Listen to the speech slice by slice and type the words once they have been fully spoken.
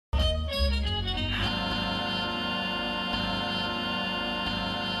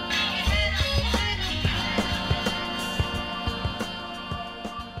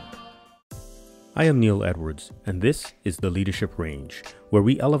I am Neil Edwards, and this is the Leadership Range, where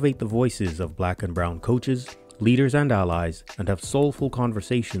we elevate the voices of Black and Brown coaches, leaders, and allies, and have soulful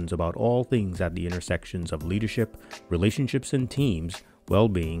conversations about all things at the intersections of leadership, relationships and teams,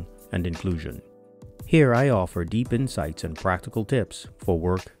 well-being, and inclusion. Here I offer deep insights and practical tips for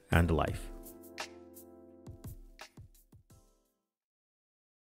work and life.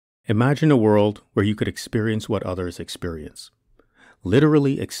 Imagine a world where you could experience what others experience.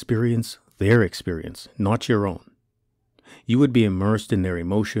 Literally experience their experience, not your own. You would be immersed in their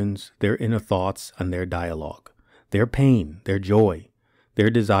emotions, their inner thoughts, and their dialogue, their pain, their joy, their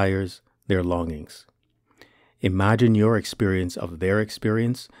desires, their longings. Imagine your experience of their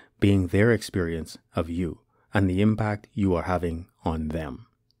experience being their experience of you and the impact you are having on them.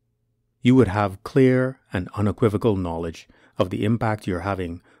 You would have clear and unequivocal knowledge of the impact you're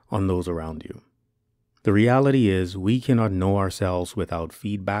having on those around you. The reality is we cannot know ourselves without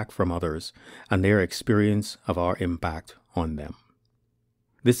feedback from others and their experience of our impact on them.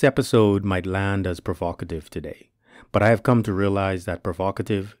 This episode might land as provocative today, but I have come to realize that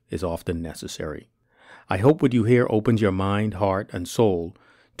provocative is often necessary. I hope what you hear opens your mind, heart, and soul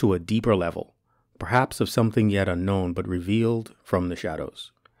to a deeper level, perhaps of something yet unknown but revealed from the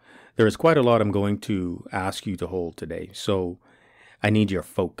shadows. There is quite a lot I'm going to ask you to hold today, so I need your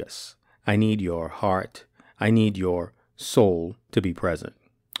focus. I need your heart. I need your soul to be present.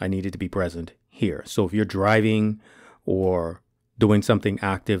 I need it to be present here. So if you're driving or doing something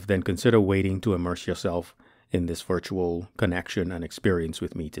active, then consider waiting to immerse yourself in this virtual connection and experience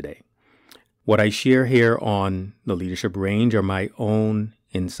with me today. What I share here on the Leadership Range are my own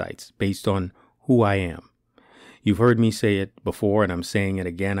insights based on who I am. You've heard me say it before, and I'm saying it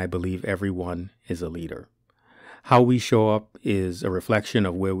again. I believe everyone is a leader. How we show up is a reflection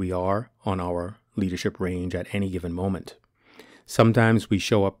of where we are on our leadership range at any given moment. Sometimes we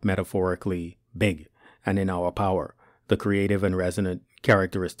show up metaphorically big and in our power, the creative and resonant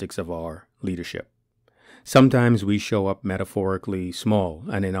characteristics of our leadership. Sometimes we show up metaphorically small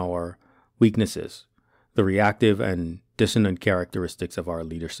and in our weaknesses, the reactive and dissonant characteristics of our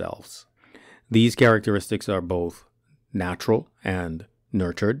leader selves. These characteristics are both natural and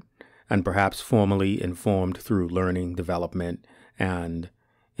nurtured, and perhaps formally informed through learning, development, and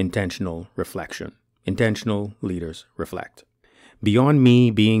intentional reflection. Intentional leaders reflect. Beyond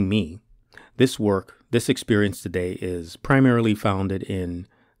me being me, this experience today is primarily founded in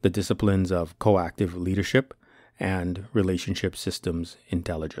the disciplines of coactive leadership and relationship systems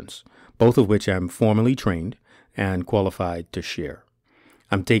intelligence, both of which I'm formally trained and qualified to share.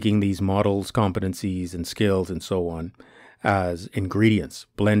 I'm taking these models, competencies, and skills and so on as ingredients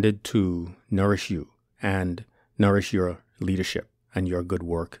blended to nourish you and nourish your leadership and your good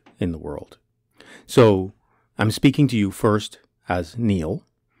work in the world. So I'm speaking to you first as Neil,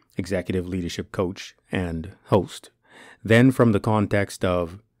 executive leadership coach and host, then from the context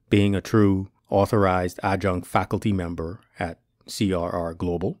of being a true authorized adjunct faculty member at CRR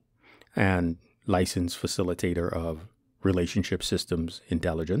Global and licensed facilitator of relationship systems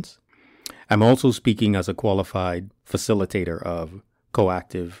intelligence. I'm also speaking as a qualified facilitator of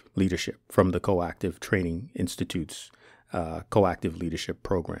coactive leadership from the Coactive Training Institute's coactive leadership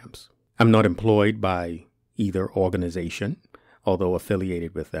programs. I'm not employed by either organization, although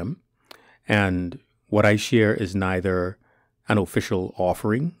affiliated with them. And what I share is neither an official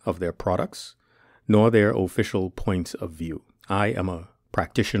offering of their products, nor their official points of view. I am a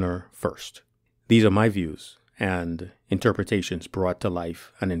practitioner first. These are my views and interpretations brought to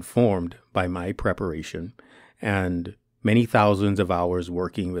life and informed by my preparation and many thousands of hours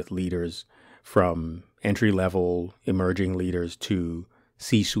working with leaders from entry-level emerging leaders to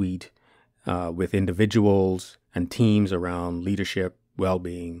C-suite with individuals and teams around leadership,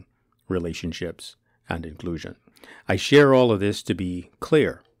 well-being, relationships, and inclusion. I share all of this to be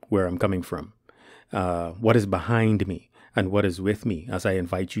clear where I'm coming from, what is behind me, and what is with me as I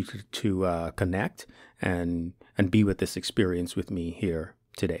invite you to connect and be with this experience with me here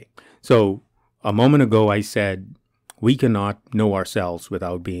today. So a moment ago, I said we cannot know ourselves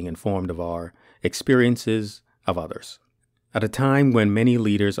without being informed of our experiences of others. At a time when many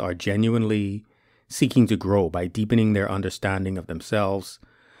leaders are genuinely seeking to grow by deepening their understanding of themselves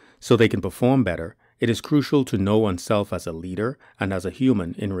so they can perform better, it is crucial to know oneself as a leader and as a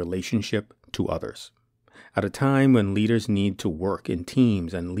human in relationship to others. At a time when leaders need to work in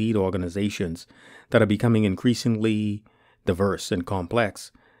teams and lead organizations that are becoming increasingly diverse and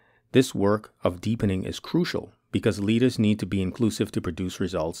complex, this work of deepening is crucial because leaders need to be inclusive to produce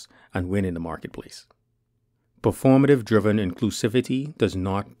results and win in the marketplace. Performative-driven inclusivity does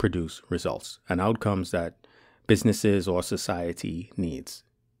not produce results and outcomes that businesses or society needs.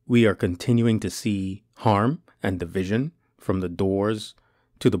 we are continuing to see harm and division from the doors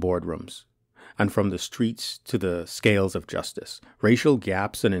to the boardrooms, and from the streets to the scales of justice. Racial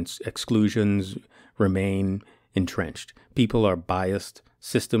gaps and exclusions remain entrenched. People are biased,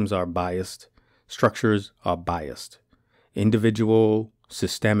 systems are biased, structures are biased. Individual,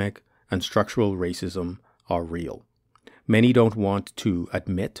 systemic, and structural racism are real. Many don't want to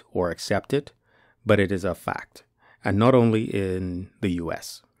admit or accept it, but it is a fact, and not only in the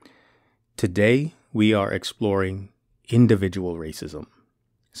US. Today, we are exploring individual racism,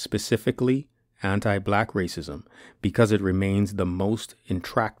 specifically anti-Black racism, because it remains the most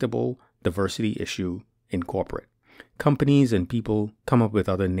intractable diversity issue in corporate. Companies and people come up with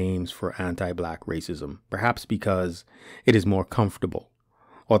other names for anti-Black racism, perhaps because it is more comfortable,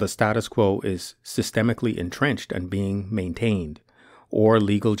 or the status quo is systemically entrenched and being maintained, or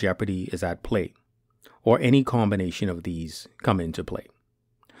legal jeopardy is at play, or any combination of these come into play.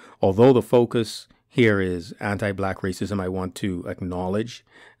 Although the focus here is anti-Black racism, I want to acknowledge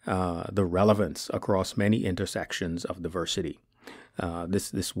the relevance across many intersections of diversity.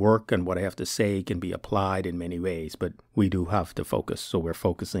 This work and what I have to say can be applied in many ways, but we do have to focus, so we're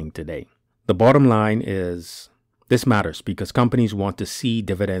focusing today. The bottom line is this matters because companies want to see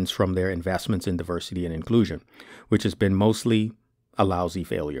dividends from their investments in diversity and inclusion, which has been mostly a lousy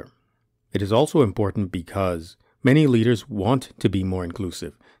failure. It is also important because many leaders want to be more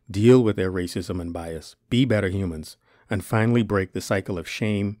inclusive, deal with their racism and bias, be better humans, and finally break the cycle of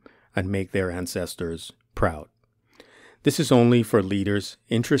shame and make their ancestors proud. This is only for leaders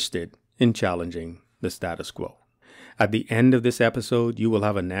interested in challenging the status quo. At the end of this episode, you will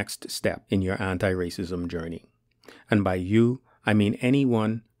have a next step in your anti-racism journey. And by you, I mean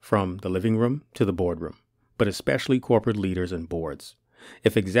anyone from the living room to the boardroom, but especially corporate leaders and boards.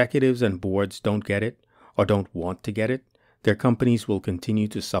 If executives and boards don't get it or don't want to get it, their companies will continue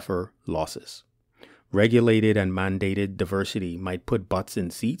to suffer losses. Regulated and mandated diversity might put butts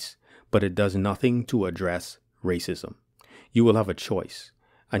in seats, but it does nothing to address racism. You will have a choice,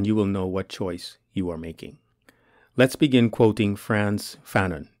 and you will know what choice you are making. Let's begin quoting Frantz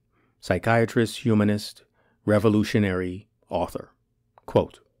Fanon, psychiatrist, humanist, revolutionary, author.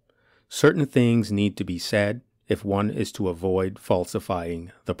 Quote, "Certain things need to be said if one is to avoid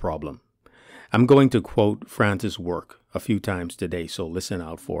falsifying the problem." I'm going to quote Frantz's work a few times today, so listen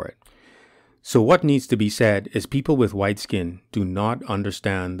out for it. So what needs to be said is people with white skin do not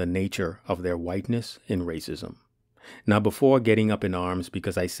understand the nature of their whiteness in racism. Now, before getting up in arms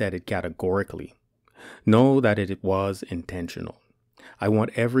because I said it categorically, know that it was intentional. I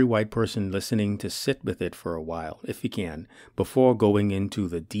want every white person listening to sit with it for a while, if you can, before going into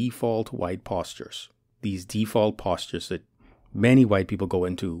the default white postures. These default postures that many white people go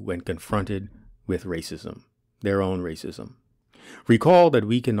into when confronted with racism, their own racism. Recall that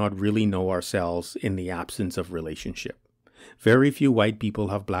we cannot really know ourselves in the absence of relationship. Very few white people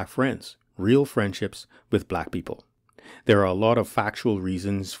have Black friends, real friendships with Black people. There are a lot of factual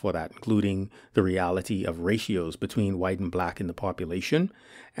reasons for that, including the reality of ratios between white and Black in the population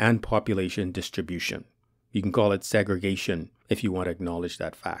and population distribution. You can call it segregation if you want to acknowledge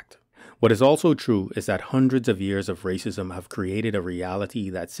that fact. What is also true is that hundreds of years of racism have created a reality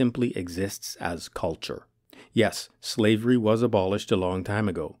that simply exists as culture. Yes, slavery was abolished a long time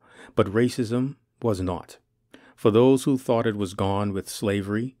ago, but racism was not. For those who thought it was gone with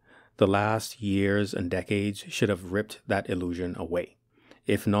slavery, the last years and decades should have ripped that illusion away.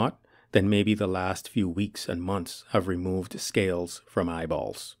 If not, then maybe the last few weeks and months have removed scales from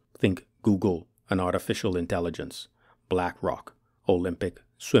eyeballs. Think Google and artificial intelligence, BlackRock, Olympic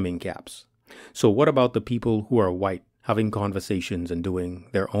swimming caps. So what about the people who are white having conversations and doing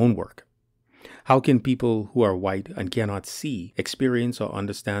their own work? How can people who are white and cannot see, experience, or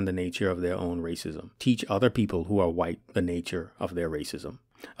understand the nature of their own racism teach other people who are white the nature of their racism?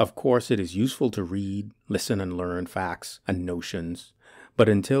 Of course, it is useful to read, listen, and learn facts and notions, but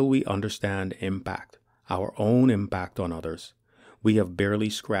until we understand impact, our own impact on others, we have barely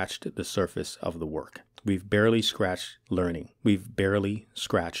scratched the surface of the work. We've barely scratched learning. We've barely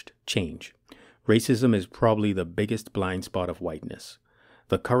scratched change. Racism is probably the biggest blind spot of whiteness.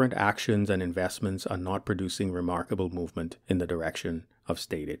 The current actions and investments are not producing remarkable movement in the direction of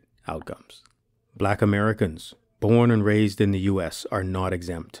stated outcomes. Black Americans, born and raised in the U.S., are not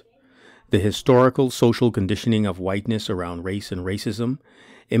exempt. The historical social conditioning of whiteness around race and racism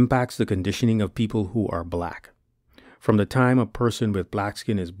impacts the conditioning of people who are Black. From the time a person with Black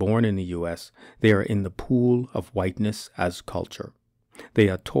skin is born in the U.S., they are in the pool of whiteness as culture. They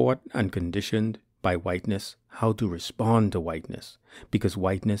are taught and conditioned by whiteness how to respond to whiteness, because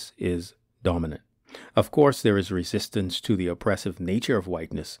whiteness is dominant. Of course, there is resistance to the oppressive nature of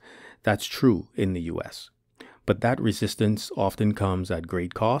whiteness. That's true in the US. But that resistance often comes at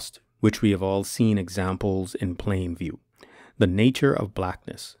great cost, which we have all seen examples in plain view. The nature of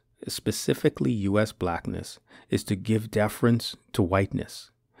blackness, specifically US blackness, is to give deference to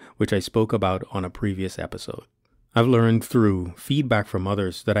whiteness, which I spoke about on a previous episode. I've learned through feedback from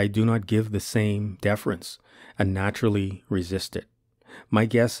others that I do not give the same deference and naturally resist it. My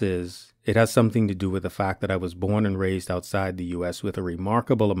guess is it has something to do with the fact that I was born and raised outside the US with a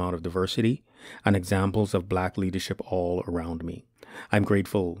remarkable amount of diversity and examples of black leadership all around me. I'm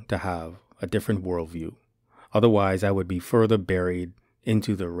grateful to have a different worldview. Otherwise, I would be further buried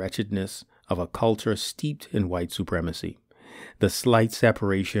into the wretchedness of a culture steeped in white supremacy. The slight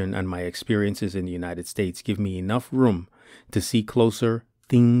separation and my experiences in the United States give me enough room to see closer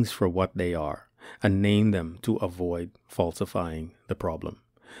things for what they are and name them to avoid falsifying the problem.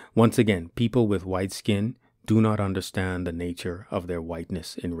 Once again, people with white skin do not understand the nature of their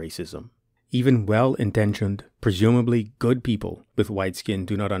whiteness in racism. Even well-intentioned, presumably good people with white skin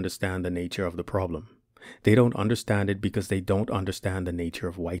do not understand the nature of the problem. They don't understand it because they don't understand the nature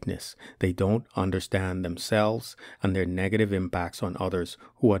of whiteness. They don't understand themselves and their negative impacts on others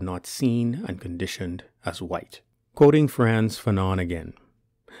who are not seen and conditioned as white. Quoting Frantz Fanon again,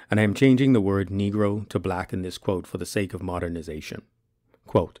 and I am changing the word Negro to black in this quote for the sake of modernization.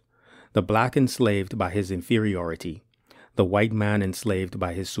 Quote, "The black enslaved by his inferiority, the white man enslaved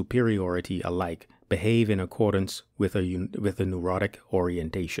by his superiority alike behave in accordance with a neurotic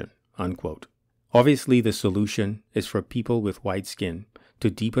orientation." Unquote. Obviously, the solution is for people with white skin to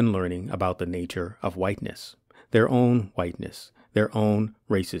deepen learning about the nature of whiteness, their own whiteness, their own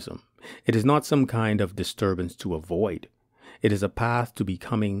racism. It is not some kind of disturbance to avoid. It is a path to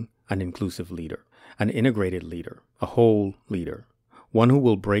becoming an inclusive leader, an integrated leader, a whole leader, one who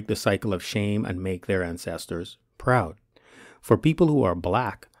will break the cycle of shame and make their ancestors proud. For people who are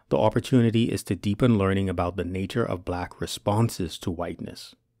black, the opportunity is to deepen learning about the nature of black responses to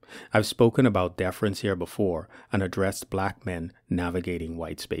whiteness. I've spoken about deference here before and addressed black men navigating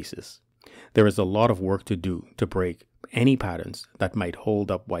white spaces. There is a lot of work to do to break any patterns that might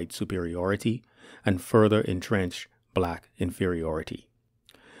hold up white superiority and further entrench black inferiority.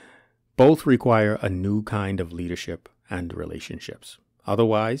 Both require a new kind of leadership and relationships.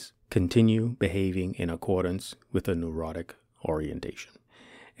 Otherwise, continue behaving in accordance with a neurotic orientation.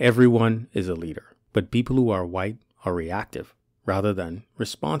 Everyone is a leader, but people who are white are reactive rather than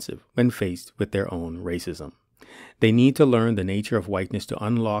responsive when faced with their own racism. They need to learn the nature of whiteness to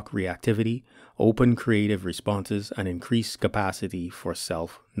unlock reactivity, open creative responses, and increase capacity for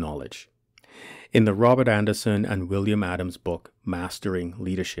self-knowledge. In the Robert Anderson and William Adams book, Mastering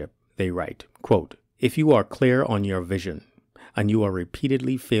Leadership, they write, quote, "If you are clear on your vision and you are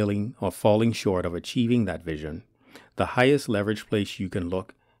repeatedly failing or falling short of achieving that vision, the highest leverage place you can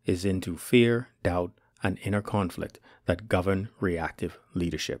look is into fear, doubt, and inner conflict that govern reactive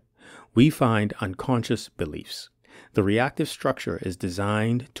leadership. We find unconscious beliefs. The reactive structure is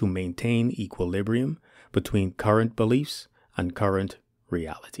designed to maintain equilibrium between current beliefs and current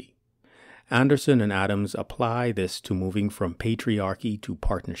reality." Anderson and Adams apply this to moving from patriarchy to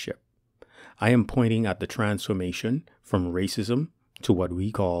partnership. I am pointing at the transformation from racism to what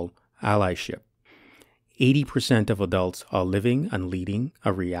we call allyship. 80% of adults are living and leading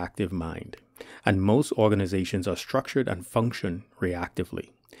a reactive mind, and most organizations are structured and function reactively.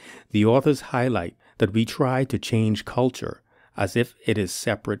 The authors highlight that we try to change culture as if it is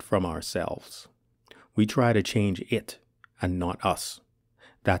separate from ourselves. We try to change it and not us.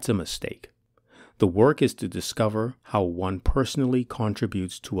 That's a mistake. The work is to discover how one personally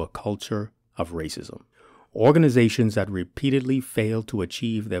contributes to a culture of racism. Organizations that repeatedly fail to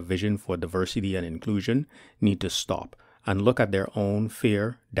achieve their vision for diversity and inclusion need to stop and look at their own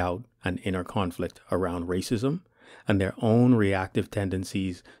fear, doubt, and inner conflict around racism and their own reactive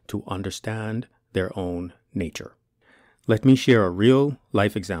tendencies to understand their own nature. Let me share a real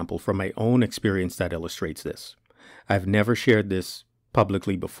life example from my own experience that illustrates this. I've never shared this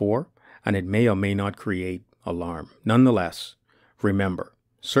publicly before, and it may or may not create alarm. Nonetheless, remember,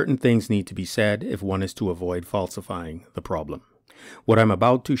 certain things need to be said if one is to avoid falsifying the problem. What I'm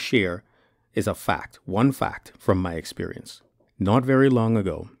about to share is a fact, one fact from my experience. Not very long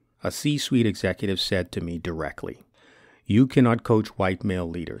ago, a C-suite executive said to me directly, "You cannot coach white male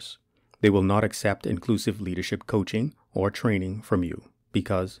leaders. They will not accept inclusive leadership coaching or training from you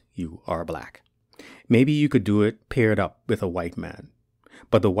because you are black. Maybe you could do it paired up with a white man,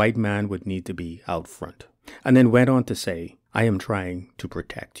 but the white man would need to be out front." And then went on to say, "I am trying to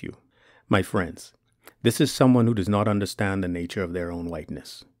protect you." My friends, this is someone who does not understand the nature of their own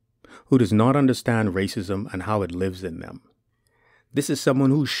whiteness. who does not understand racism and how it lives in them. This is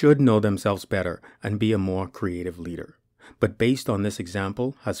someone who should know themselves better and be a more creative leader, but based on this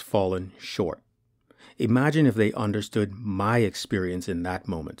example has fallen short. Imagine if they understood my experience in that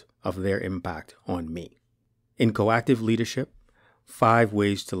moment of their impact on me. In Coactive Leadership, 5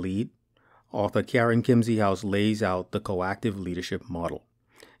 Ways to Lead, author Karen Kimsey-House lays out the coactive leadership model.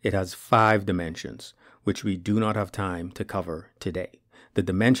 It has 5 dimensions, which we do not have time to cover today. The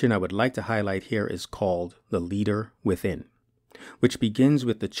dimension I would like to highlight here is called the leader within, which begins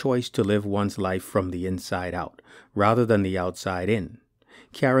with the choice to live one's life from the inside out, rather than the outside in.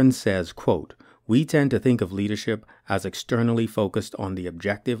 Karen says, quote, "We tend to think of leadership as externally focused on the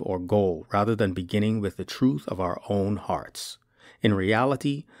objective or goal rather than beginning with the truth of our own hearts. In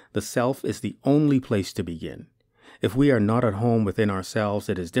reality, the self is the only place to begin. If we are not at home within ourselves,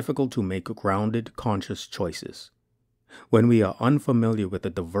 it is difficult to make grounded, conscious choices. When we are unfamiliar with the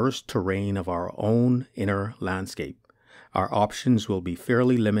diverse terrain of our own inner landscape, our options will be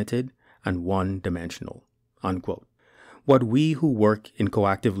fairly limited and one-dimensional." Unquote. What we who work in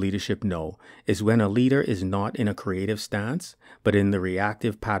coactive leadership know is when a leader is not in a creative stance, but in the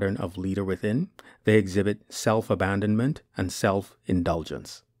reactive pattern of leader within, they exhibit self-abandonment and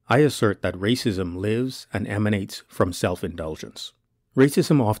self-indulgence. I assert that racism lives and emanates from self-indulgence.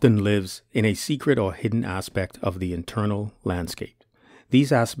 Racism often lives in a secret or hidden aspect of the internal landscape.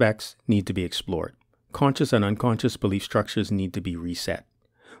 These aspects need to be explored. Conscious and unconscious belief structures need to be reset.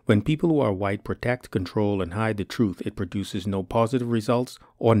 When people who are white protect, control, and hide the truth, it produces no positive results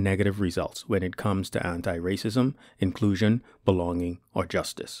or negative results when it comes to anti-racism, inclusion, belonging, or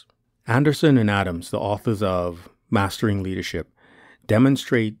justice. Anderson and Adams, the authors of Mastering Leadership,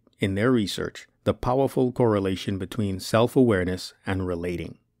 demonstrate in their research the powerful correlation between self-awareness and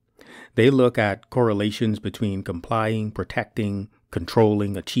relating. They look at correlations between complying, protecting,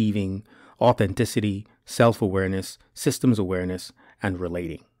 controlling, achieving, authenticity, self-awareness, systems awareness, and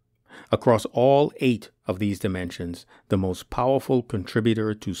relating. Across all 8 of these dimensions, the most powerful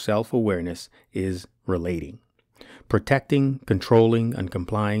contributor to self-awareness is relating. Protecting, controlling, and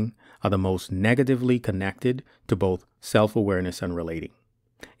complying are the most negatively connected to both self-awareness and relating.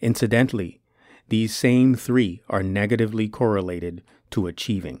 Incidentally, these same 3 are negatively correlated to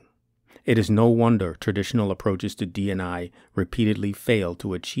achieving. It is no wonder traditional approaches to D&I repeatedly fail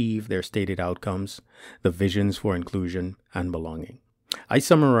to achieve their stated outcomes, the visions for inclusion and belonging. I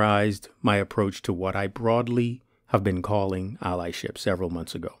summarized my approach to what I broadly have been calling allyship several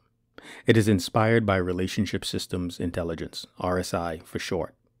months ago. It is inspired by Relationship Systems Intelligence, RSI for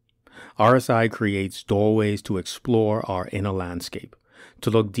short. RSI creates doorways to explore our inner landscape, to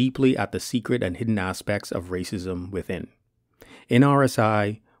look deeply at the secret and hidden aspects of racism within. In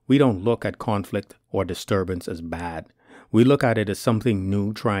RSI, we don't look at conflict or disturbance as bad. We look at it as something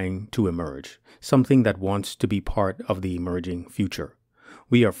new trying to emerge, something that wants to be part of the emerging future.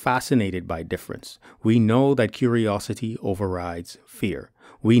 We are fascinated by difference. We know that curiosity overrides fear.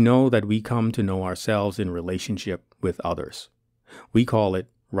 We know that we come to know ourselves in relationship with others. We call it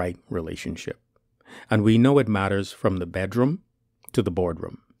right relationship. And we know it matters from the bedroom to the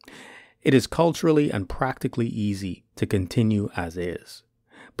boardroom. It is culturally and practically easy to continue as is.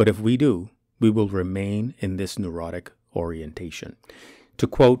 But if we do, we will remain in this neurotic orientation. To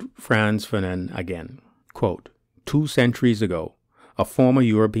quote Franz Fanon again, quote, 2 centuries ago, a former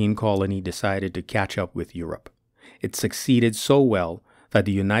European colony decided to catch up with Europe. It succeeded so well that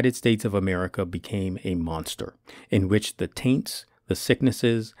the United States of America became a monster, in which the taints, the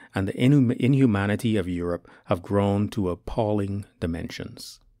sicknesses, and the inhumanity of Europe have grown to appalling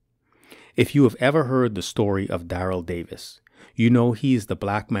dimensions. If you have ever heard the story of Darrell Davis, you know he is the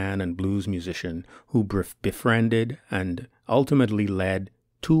black man and blues musician who befriended and ultimately led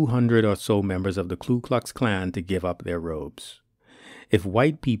 200 or so members of the Ku Klux Klan to give up their robes. If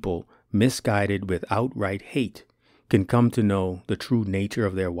white people, misguided with outright hate, can come to know the true nature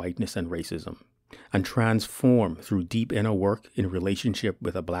of their whiteness and racism, and transform through deep inner work in relationship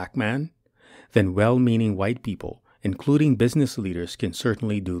with a black man, then well-meaning white people, including business leaders, can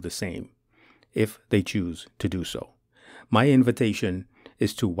certainly do the same, if they choose to do so. My invitation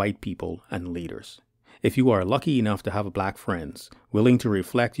is to white people and leaders. If you are lucky enough to have black friends willing to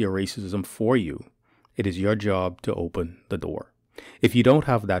reflect your racism for you, it is your job to open the door. If you don't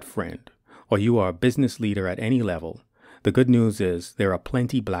have that friend, or you are a business leader at any level, the good news is there are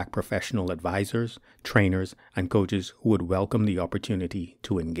plenty black professional advisors, trainers, and coaches who would welcome the opportunity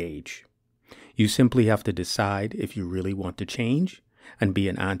to engage. You simply have to decide if you really want to change and be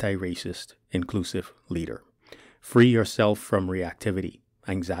an anti-racist, inclusive leader. Free yourself from reactivity,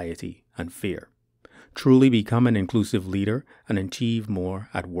 anxiety, and fear. Truly become an inclusive leader and achieve more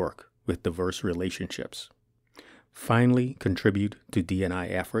at work with diverse relationships. Finally, contribute to D&I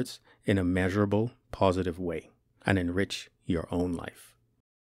efforts in a measurable, positive way and enrich your own life.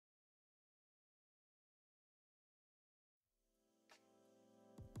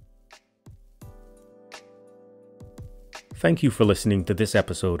 Thank you for listening to this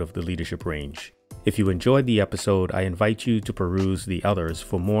episode of The Leadership Range. If you enjoyed the episode, I invite you to peruse the others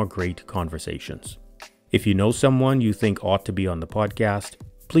for more great conversations. If you know someone you think ought to be on the podcast,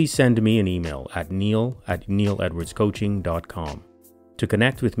 please send me an email at neil@neiledwardscoaching.com. To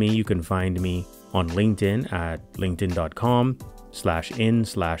connect with me, you can find me on LinkedIn at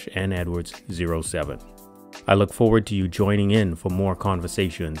linkedin.com/in/nedwards07. I look forward to you joining in for more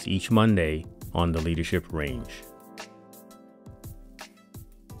conversations each Monday on The Leadership Range.